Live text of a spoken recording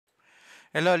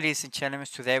Hello, ladies and gentlemen.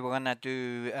 Today we're gonna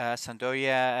do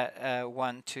Sandoria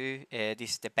 1, 2.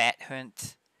 This is the bat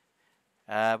hunt.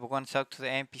 We're gonna talk to the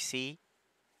NPC.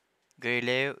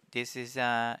 Galileo. This is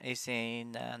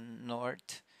in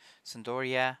North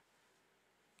Sandoria.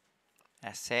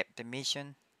 Accept the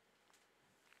mission.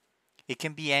 It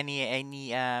can be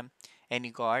any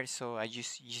guard. So I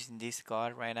just using this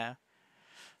guard right now.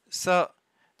 So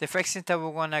the first thing that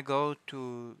we're gonna go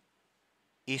to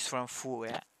is from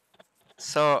Fuya.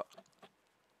 So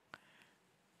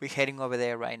we're heading over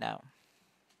there right now.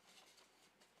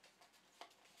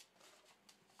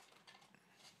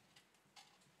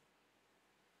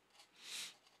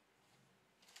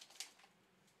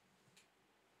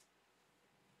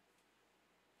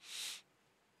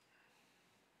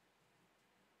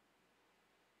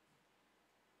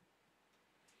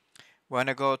 We're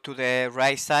gonna go to the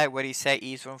right side where it say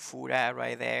East from Fura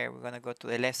right there. We're gonna go to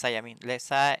the left side. I mean left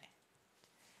side.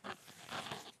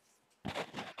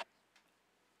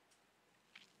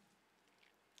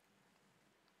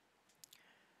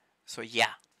 So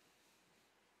yeah.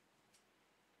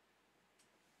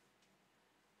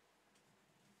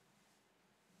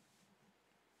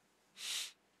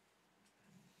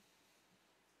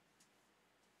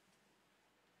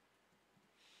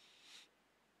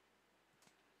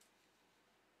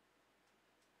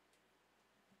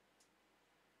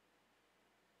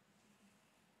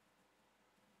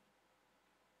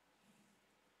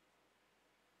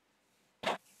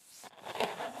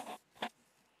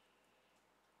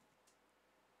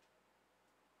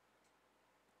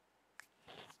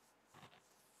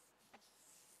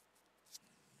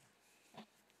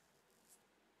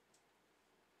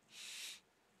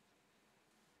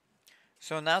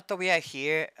 So now that we are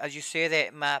here, as you see the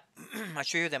map, I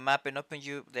show you the map and open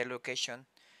you the location.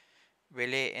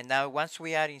 Really, and now once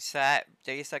we are inside,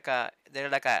 there's like a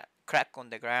crack on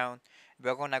the ground.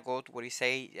 We're gonna go to what you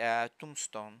say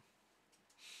tombstone.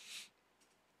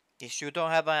 If you don't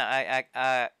have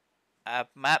a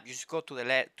map, you just go to the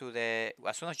left to the.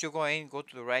 As soon as you go in, go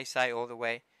to the right side all the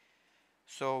way.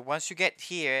 So once you get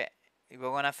here,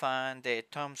 we're gonna find the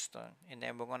tombstone, and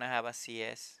then we're gonna have a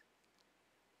CS.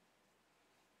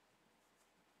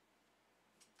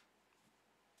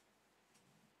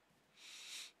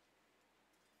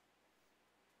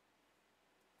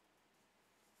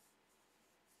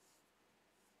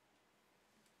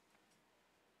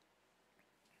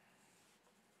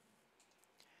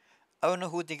 I don't know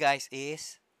who the guys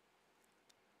is,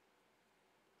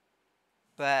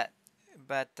 but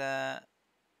but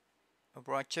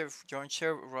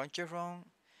Roncheron,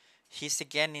 he's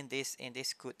again in this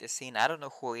good scene. I don't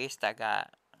know who is that guy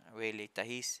really. That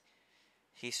he's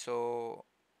so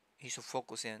he's so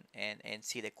focused and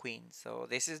see the queen. So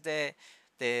this is the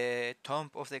tomb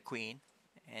of the queen,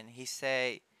 and he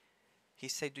say,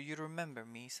 "Do you remember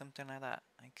me?" Something like that.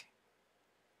 Like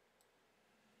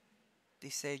they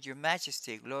say, "Your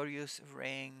Majesty, glorious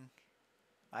reign,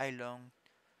 I long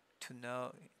to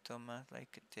know Thomas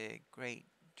like the great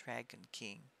Dragon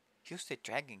King." Who's the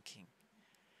Dragon King?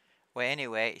 Well,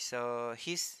 anyway, so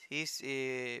he's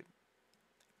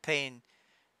paying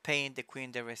paying the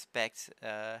queen the respects,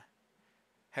 her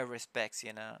respects,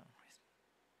 you know.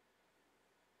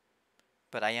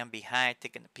 But I am behind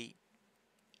taking a peek.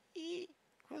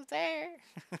 Who's there?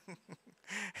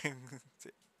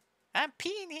 I'm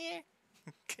peeing here.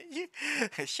 Can you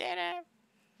shut up?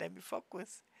 Let me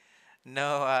focus.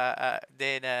 No,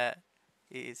 then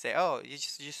he say, "Oh,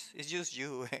 it's just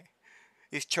you.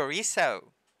 It's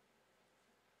chorizo,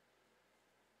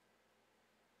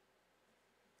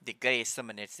 the greatest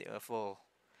summoner of all."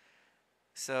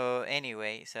 So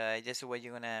anyway, so just what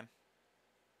you're gonna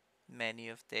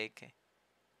menu of the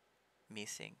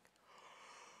missing.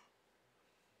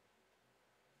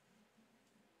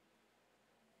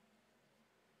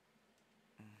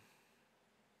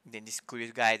 Then this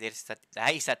curious guy,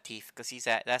 he's a thief because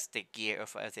that's the gear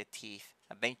of as a thief.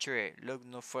 Adventurer, look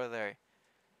no further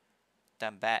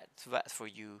than bats for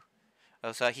you.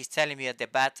 So he's telling me that the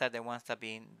bats are the ones that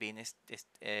been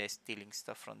stealing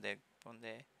stuff from the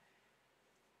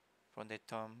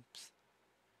tombs.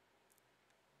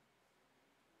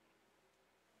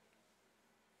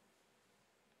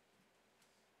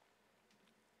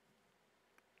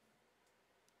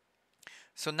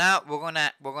 So now we're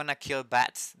gonna kill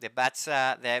bats. The bats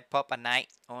they pop at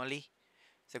night only.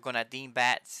 So we're gonna deem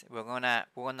bats. We're gonna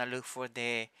look for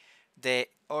the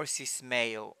Orsis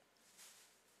male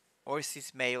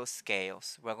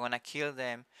scales. We're gonna kill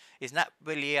them. It's not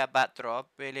really a bad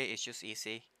drop, really. It's just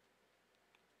easy.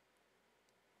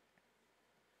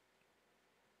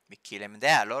 We kill them.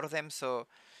 There are a lot of them, so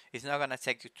It's not gonna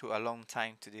take you to a long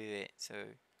time to do it. So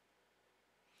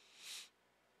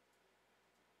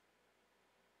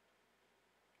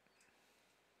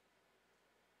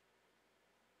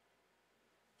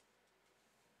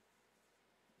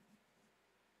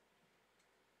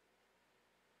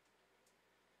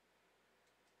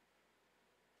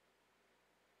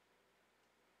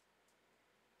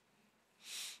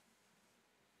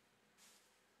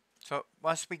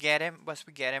once we get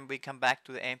him, we come back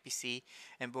to the NPC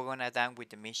and we're gonna done with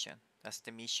the mission. That's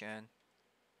the mission.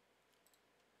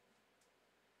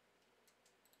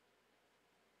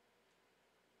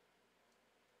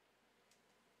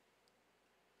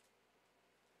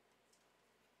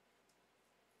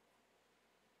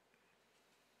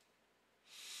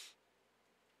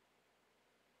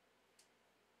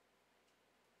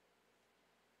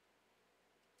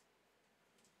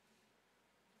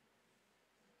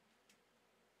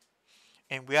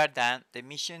 And we are done. The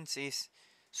missions is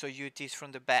so you teach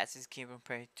from the bats is given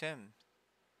per term.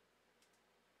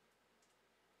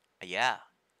 Yeah,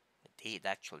 I did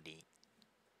actually.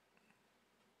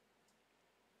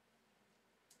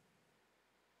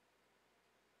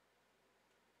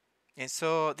 And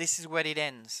so this is where it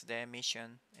ends, the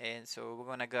mission. And so we're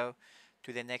gonna go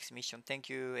to the next mission. Thank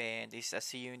you, and this I'll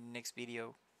see you in the next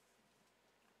video.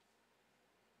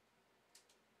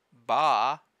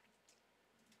 Bye.